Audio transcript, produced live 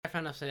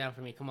found Upside Down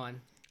for me. Come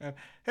on. Hey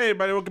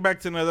everybody, welcome back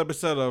to another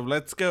episode of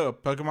Let's Go, a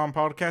Pokemon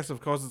podcast.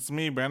 Of course, it's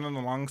me, Brandon,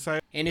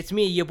 alongside. And it's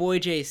me, your boy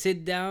Jay.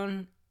 Sit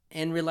down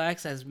and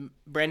relax as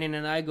Brandon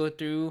and I go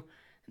through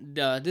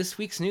this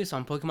week's news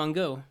on Pokemon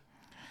Go.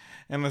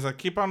 And as I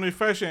keep on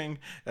refreshing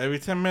every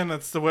 10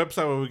 minutes the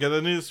website where we get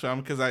the news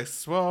from, because I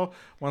swear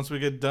once we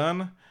get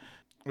done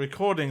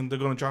recording, they're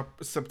going to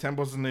drop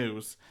September's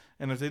news.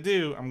 And if they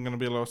do, I'm going to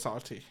be a little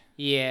salty.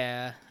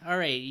 Yeah. All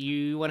right.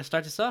 You want to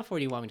start this off, or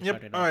do you want me to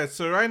start it off? All right,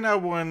 so right now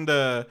we're in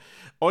the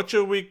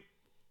Ultra Week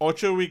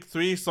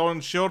 3 Sword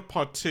and Shield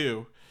Part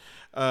 2.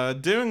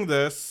 During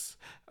this,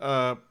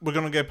 we're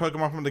going to get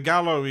Pokemon from the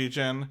Galar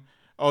region,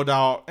 or that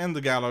are in the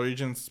Galar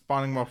region,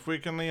 spawning more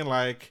frequently,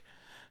 like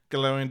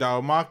Galarian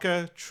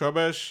Darumaka,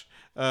 Trubbish,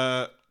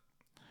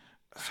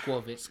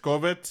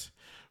 Scorvit,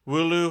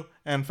 Wooloo,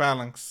 and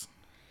Phalanx.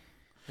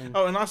 And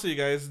also, you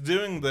guys,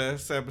 during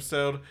this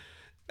episode,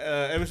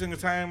 every single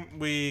time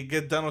we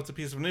get done with a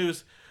piece of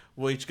news,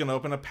 we're each going to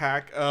open a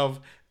pack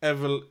of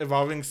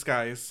Evolving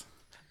Skies.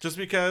 Just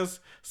because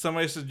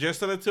somebody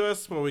suggested it to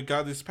us where we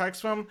got these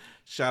packs from,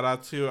 shout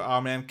out to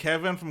our man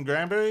Kevin from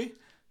Granbury.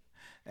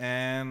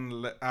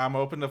 And I'm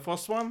opening the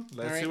first one.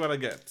 Let's see what I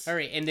get. All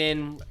right, and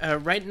then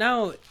right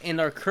now in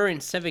our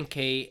current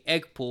 7K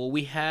egg pool,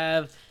 we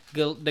have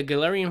the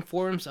Galarian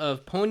forms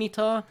of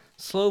Ponyta,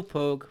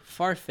 Slowpoke,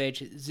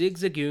 Farfetch,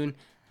 Zigzagoon,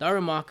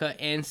 Darumaka,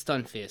 and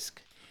Stunfisk.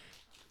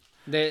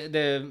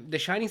 The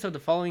shinings of the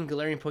following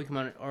Galarian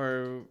Pokemon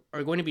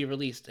are going to be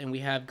released, and we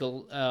have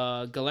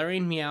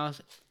Galarian Meowth,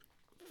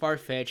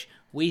 Farfetch,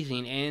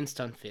 Weezing, and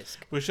Stunfisk.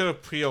 We should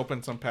have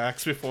pre-opened some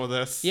packs before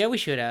this. Yeah, we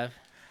should have.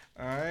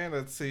 Alright,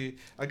 let's see.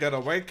 I got a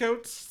white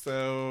coat,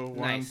 so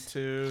Nice.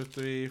 1, 2,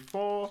 3,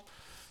 4.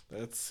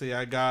 Let's see,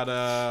 I got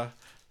a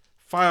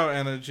Fire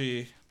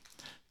Energy,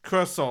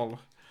 Crustle,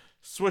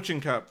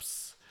 Switching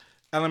Cups,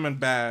 Element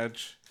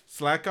Badge,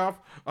 Slack Off.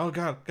 Oh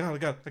god.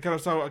 I kinda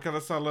saw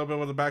a little bit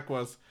what the back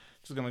was.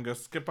 Just gonna go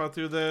skip out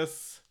through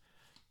this.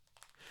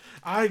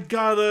 I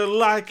got a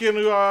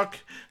Lycanroc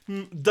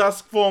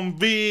Dusk Form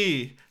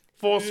V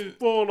for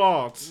Full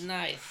Art.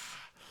 Nice.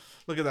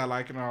 Look at that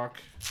Lycanroc.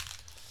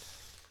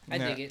 I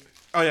dig it.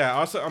 Oh yeah,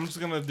 also I'm just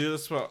gonna do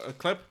this for a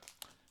clip.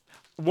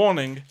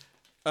 Warning,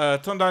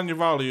 turn down your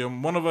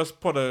volume. One of us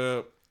put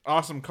a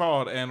awesome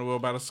card and we're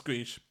about to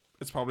screech.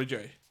 It's probably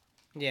Jay.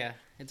 Yeah,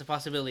 it's a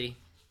possibility.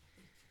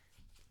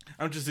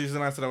 I'm just using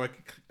that so that I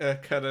can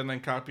cut it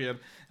and copy it.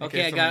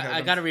 Okay,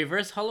 I got a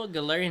reverse holo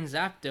Galarian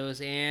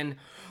Zapdos, and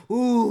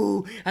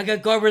ooh, I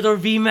got Garbodor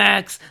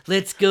VMAX.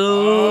 Let's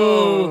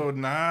go. Oh,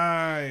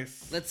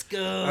 nice. Let's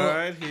go. All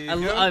right, here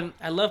you go.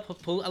 I love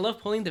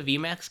pulling the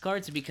VMAX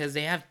cards because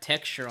they have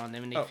texture on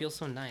them and they feel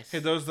so nice. Hey,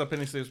 those are the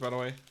penny sleeves, by the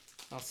way.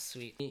 Oh,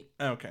 sweet.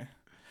 Okay.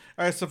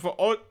 All right,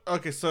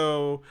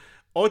 so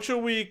Ultra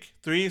Week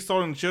 3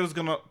 Sword and Shield is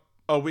gonna.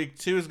 Week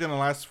 2 is gonna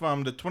last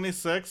from the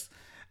 26th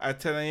at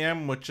 10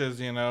 a.m., which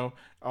is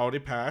already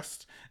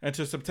passed,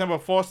 until September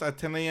 4th at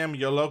 10 a.m.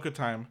 your local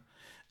time.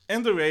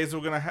 In the raids,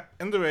 we're gonna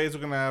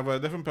have a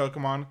different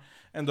Pokemon.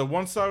 In the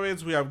 1-star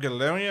raids, we have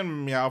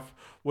Galarian Meowth,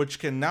 which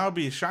can now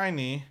be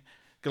shiny.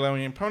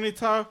 Galarian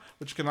Ponyta,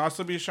 which can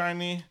also be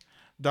shiny.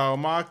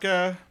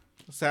 Darumaka,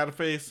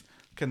 Sadface,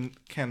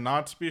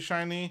 cannot be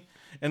shiny.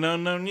 And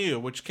Unknown U,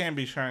 which can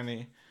be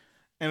shiny.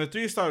 In the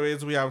 3-star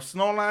raids, we have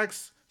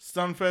Snorlax,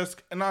 Stunfisk,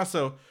 and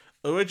also,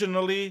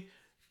 originally,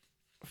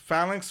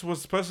 Phalanx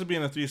was supposed to be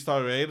in a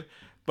 3-star raid,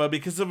 but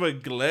because of a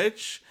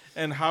glitch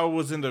and how it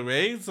was in the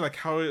raids, like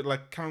how it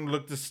kind of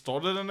looked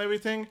distorted and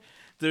everything,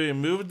 they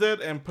removed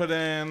it and put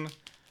in,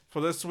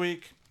 for this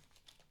week,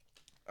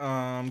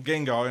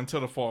 Gengar into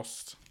the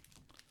Forest.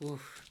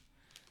 Oof.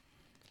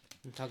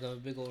 I'm talking a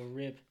big old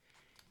rip.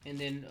 And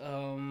then,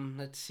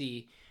 let's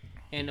see.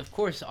 And of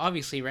course,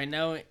 obviously, right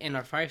now in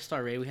our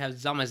 5-star raid, we have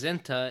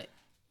Zamazenta,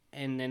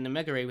 and in the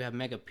Mega raid, we have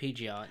Mega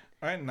Pidgeot.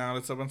 Alright, now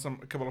let's open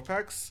a couple of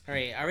packs.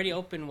 Alright, I already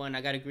opened one.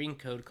 I got a green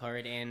code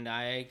card, and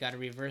I got a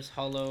reverse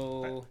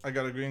holo. I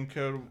got a green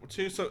code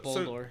too.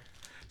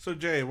 So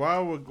Jay,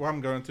 while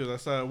I'm going through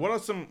this,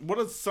 what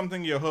is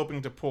something you're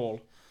hoping to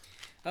pull?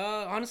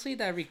 Honestly,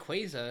 that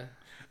Rayquaza.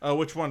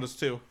 Which one? There's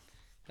two.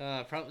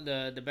 Probably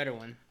the better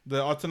one.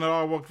 The alternate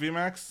artwork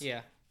VMAX?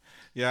 Yeah.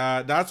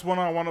 Yeah, that's one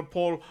I want to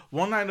pull.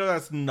 One I know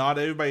that's not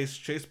everybody's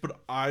chase, but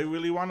I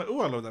really want to. Ooh,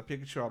 I love that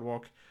Pikachu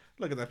artwork.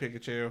 Look at that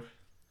Pikachu.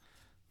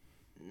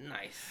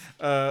 Nice.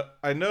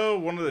 I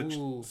know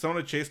some of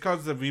the chase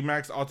cards, the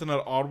VMAX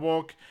alternate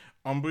artwork,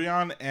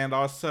 Umbreon, and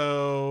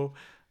also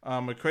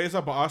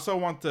Rayquaza, but I also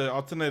want the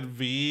alternate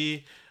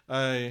V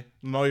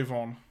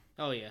Noivern.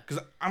 Oh yeah.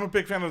 Because I'm a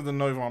big fan of the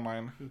Noivern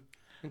line.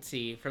 Let's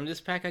see. From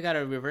this pack, I got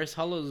a reverse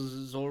holo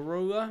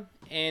Zorua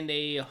and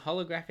a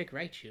holographic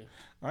Raichu.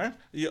 Alright.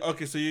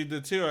 Okay, so you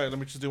did two. Alright, let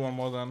me just do one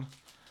more then.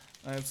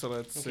 Alright, so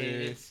let's see.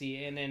 Okay, let's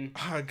see. And then...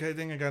 God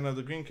dang, I got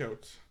another green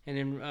coat. And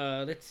then,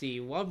 let's see.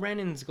 While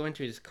Brandon's going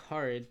through his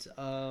cards,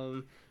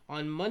 on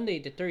Monday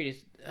the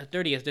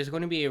 30th, there's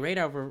going to be a raid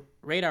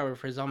hour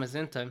for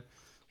Zamazenta.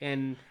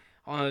 And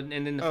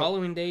then the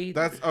following day...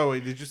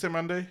 Wait, did you say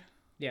Monday?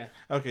 Yeah.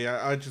 Okay,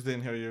 I just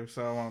didn't hear you,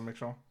 so I want to make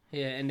sure.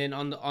 Yeah, and then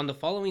on the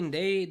following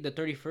day, the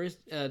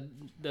 31st,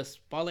 the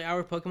Spotlight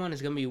Hour Pokemon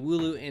is gonna be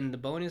Wooloo, and the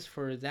bonus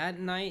for that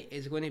night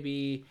is going to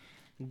be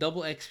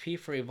double XP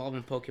for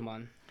evolving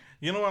Pokemon.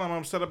 You know what I'm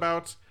upset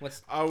about?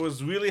 What's I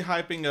was really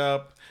hyping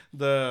up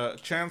the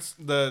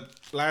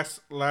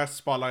last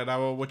Spotlight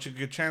Hour, which you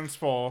could chance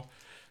for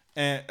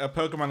a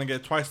Pokemon and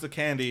get twice the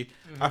candy.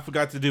 I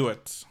forgot to do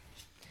it.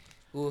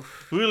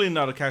 Oof. Really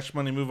not a cash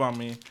money move on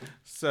me.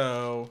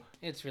 So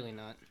It's really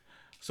not.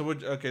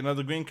 okay,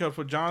 another green card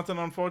for Jonathan.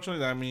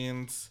 Unfortunately, that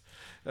means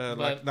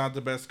like not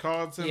the best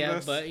cards in Yeah,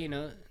 this. but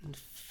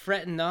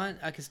fret not.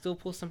 I can still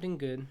pull something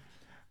good.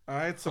 All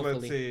right, so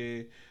hopefully. let's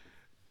see.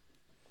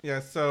 Yeah,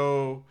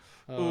 so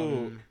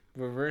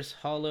Reverse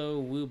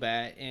Hollow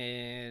Woobat,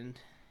 and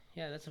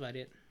yeah, that's about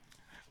it.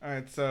 all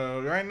right,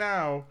 so right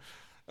now,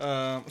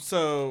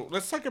 so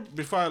let's talk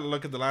before I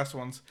look at the last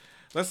ones.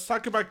 Let's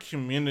talk about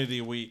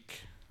Community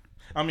Week.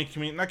 I mean,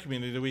 not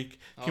Community Week,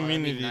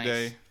 Community nice.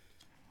 Day.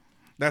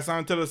 That's not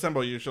until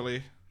December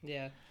usually.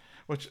 Yeah.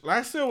 Which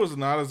last year was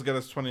not as good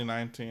as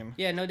 2019.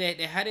 Yeah, no, they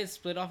had it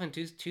split off in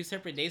two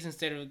separate days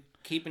instead of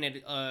keeping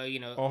it A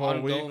whole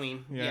ongoing. week?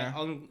 Yeah.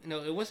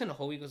 No, it wasn't a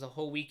whole week, it was a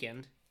whole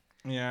weekend.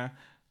 Yeah,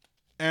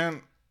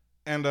 and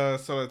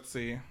so let's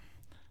see.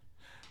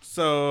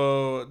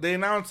 So they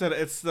announced that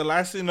it's the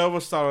last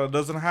Nova starter that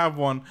doesn't have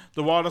one.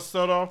 The water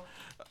starter,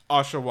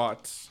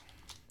 Oshawott.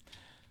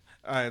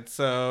 Alright,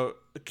 so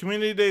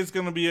Community Day is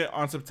going to be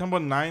on September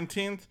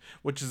 19th,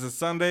 which is a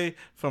Sunday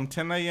from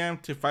 10 a.m.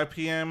 to 5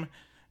 p.m.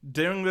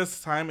 During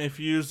this time, if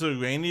you use the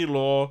Rainy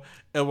Lure,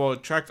 it will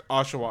attract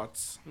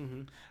Oshawotts.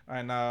 Mm-hmm.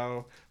 Alright,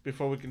 now,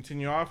 before we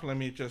continue off, let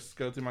me just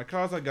go through my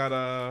cards. I got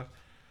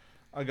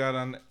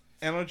an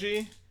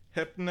Energy,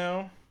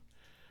 Hypno,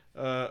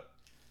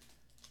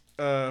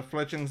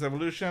 Fletching's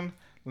Evolution,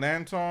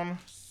 Lantern,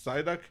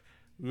 Psyduck,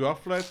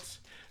 Rufflet,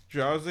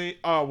 Drowsy.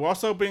 Oh, we're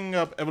also bringing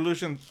up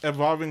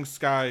Evolving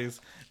Skies,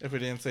 if we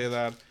didn't say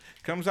that.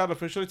 Comes out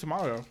officially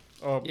tomorrow.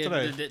 Or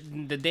today.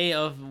 The day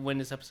of when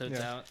this episode's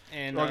Yeah. out.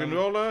 And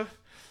Roggenrola,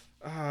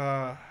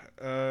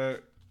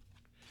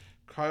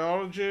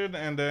 Cryologen,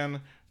 and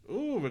then,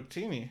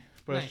 Victini.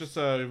 But Nice. it's just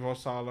a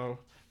reverse hollow.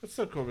 That's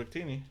so cool,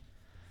 Victini.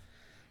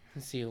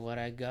 let's see what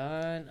I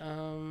got.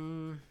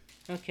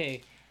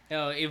 Okay.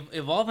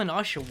 Evolve an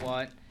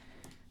Oshawott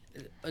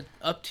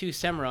up to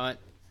Samurott,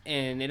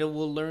 and it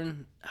will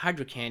learn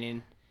Hydro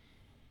Cannon,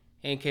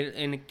 and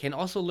can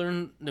also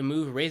learn the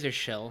move Razor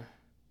Shell.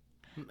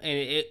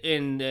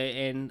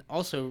 And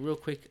also real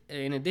quick,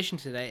 in addition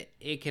to that,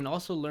 it can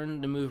also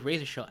learn the move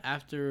Razor Shell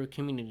after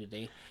Community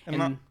Day.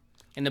 And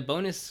the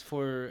bonus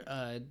for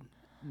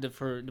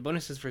the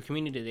bonuses for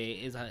Community Day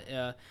is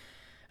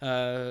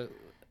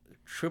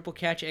triple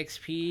catch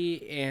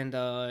XP and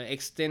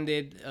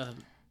extended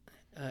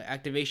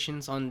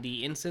activations on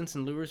the incense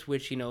and lures,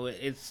 which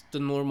it's the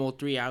normal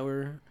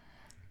 3-hour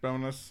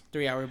Bonus.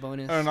 3-hour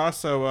bonus. And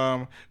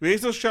also,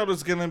 Razor Shell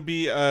is gonna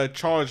be a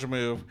charge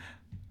move,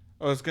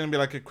 or it's gonna be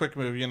like a quick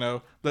move.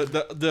 The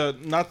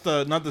not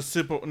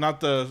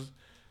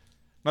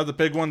the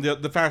big one,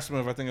 the fast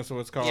move. I think that's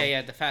what it's called.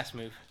 Yeah, the fast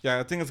move. Yeah,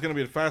 I think it's gonna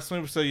be the fast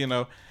move. So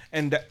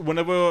and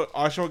whenever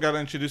Oshawa got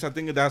introduced, I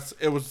think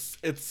it was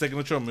its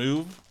signature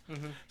move.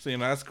 Mm-hmm. So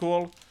that's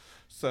cool.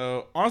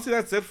 So honestly,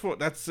 that's it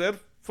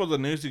for the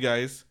news, you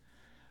guys.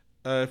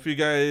 If you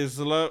guys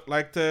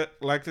like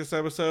this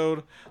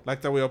episode,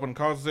 like that we opened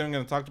cards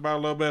and talked about it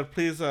a little bit,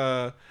 please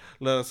let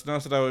us know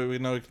so that way we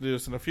know we can do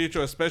this in the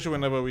future, especially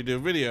whenever we do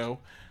video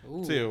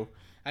too.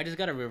 I just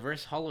got a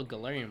reverse hollow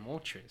Galarian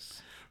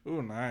Moltres.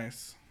 Ooh,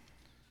 nice.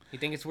 You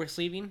think it's worth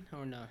sleeving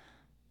or no?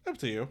 Up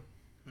to you.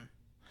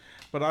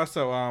 But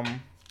also,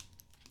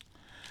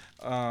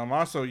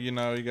 you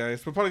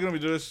guys, we're probably gonna be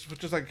doing this for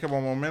just like a couple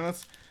more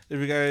minutes. If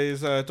you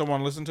guys don't want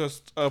to listen to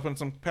us open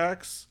some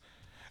packs.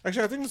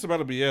 Actually, I think this is about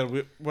to be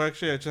it. We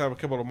actually just have a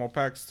couple of more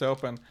packs to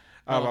open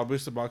out of our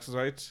booster boxes,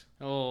 right?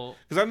 Oh,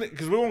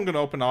 because we weren't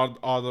gonna open all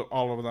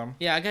of them.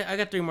 yeah, I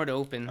got 3 more to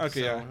open.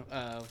 Okay, so,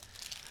 yeah.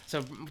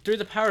 So through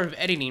the power of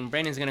editing,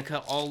 Brandon's gonna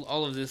cut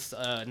all of this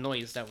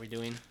noise that we're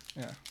doing.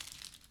 Yeah.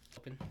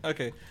 Open.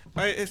 Okay.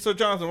 All right. So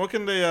Jonathan, what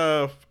can they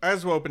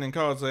as we're opening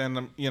cards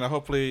and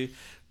hopefully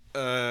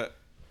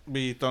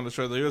be thrown to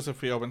show the viewers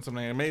if we open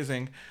something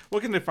amazing.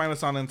 What can they find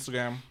us on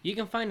Instagram? You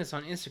can find us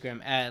on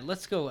Instagram at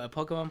Let's Go a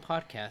Pokemon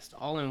Podcast,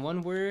 all in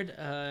one word.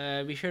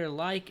 Be sure to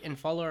like and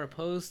follow our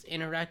posts,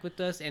 interact with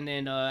us, and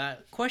then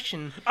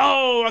question.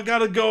 Oh, I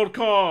got a gold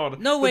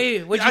card. No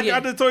way! What'd you get? I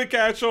got the toy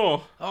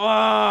catcher.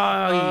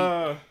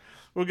 Oh.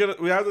 We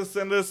have to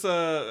send this.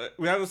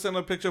 We have to send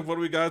a picture of what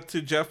we got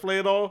to Jeff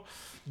later.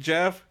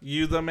 Jeff,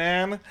 you the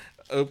man.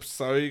 Oops,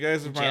 sorry you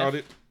guys. If my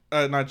audio.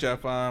 Not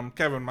Jeff.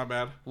 Kevin. My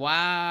bad.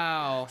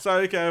 Wow.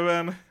 Sorry,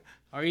 Kevin.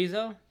 Are you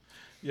though?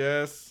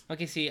 Yes.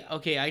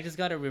 Okay, I just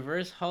got a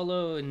reverse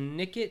holo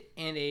Nickit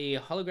and a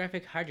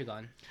holographic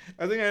Hydreigon.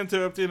 I think I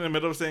interrupted in the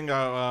middle of saying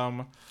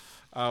our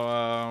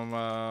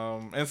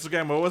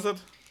Instagram. What was it?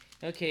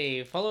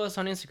 Okay, follow us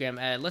on Instagram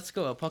at Let's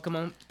Go a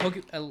Pokemon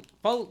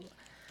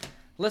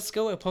Let's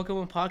Go a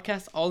Pokemon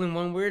Podcast, all in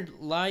one word.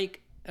 Like,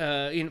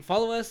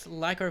 follow us,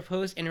 like our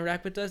posts,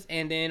 interact with us,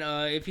 and then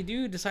if you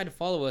do decide to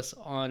follow us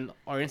on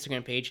our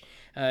Instagram page,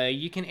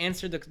 you can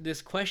answer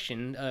this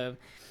question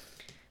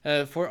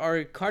for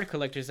our card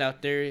collectors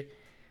out there.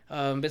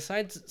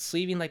 Besides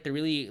sleeving like the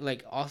really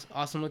like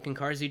awesome looking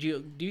cards, do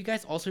you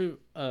guys also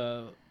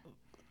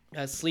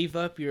sleeve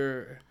up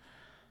your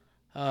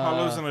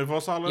Hollows and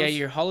reverse hollows. yeah,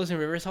 your hollows and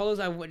reverse hollows?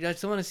 I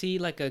just want to see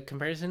like a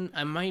comparison.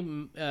 I might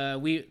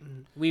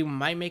we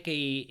might make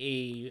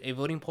a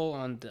voting poll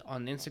on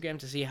Instagram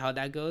to see how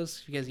that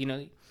goes, because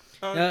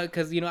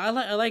because I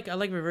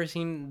like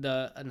reversing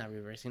the not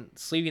reversing,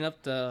 sleeving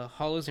up the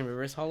hollows and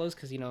reverse hollows,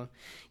 because you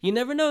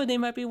never know, they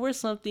might be worth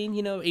something,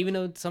 even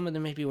though some of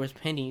them may be worth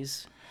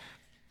pennies.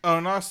 Oh,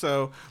 and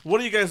also, what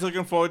are you guys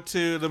looking forward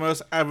to the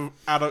most out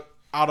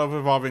of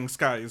Evolving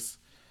Skies?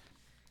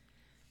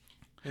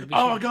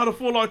 I got a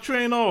full art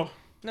trainer.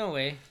 No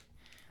way.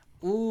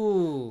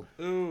 Ooh.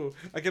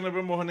 I can't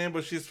remember her name,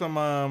 but she's from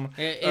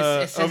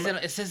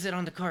it says it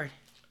on the card.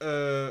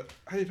 How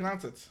do you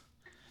pronounce it?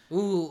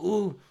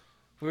 Ooh.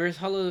 Where's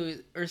Hollow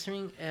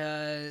Earthring?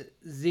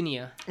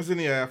 Zinnia.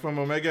 Zinnia from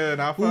Omega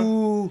and Alpha.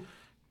 Ooh.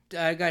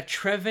 I got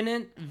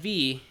Trevenant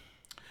V.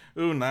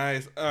 Ooh,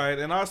 nice. All right,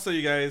 and also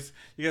you guys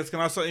can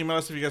also email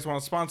us if you guys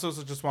want to sponsor us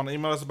or just want to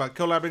email us about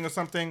collabing or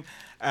something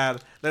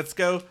at Let's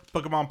Go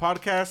Pokemon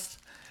Podcast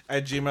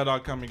at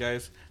gmail.com, you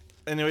guys.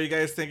 Anyway, you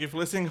guys, thank you for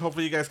listening.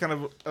 Hopefully you guys kind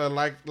of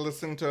like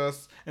listening to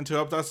us and to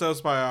help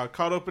ourselves by our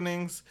card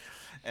openings.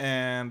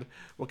 And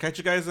we'll catch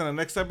you guys in the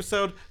next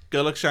episode.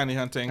 Good luck shiny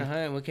hunting.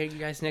 And we'll catch you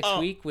guys next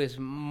week with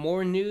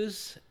more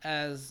news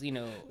as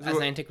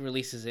Niantic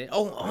releases it.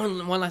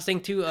 One last thing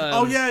too.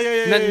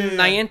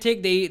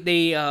 Niantic,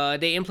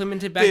 they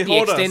implemented back the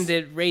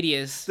extended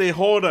radius. They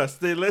hold us.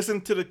 They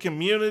listen to the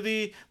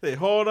community. They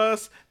hold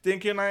us.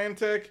 Thank you,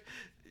 Niantic.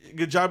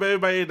 Good job,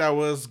 everybody. That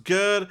was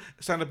good.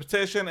 Signed a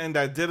petition, and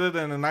that did it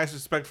in a nice,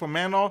 respectful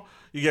manner.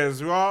 You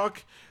guys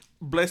rock.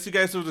 Bless you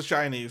guys with the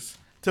shinies.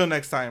 Till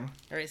next time.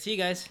 All right, see you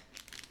guys.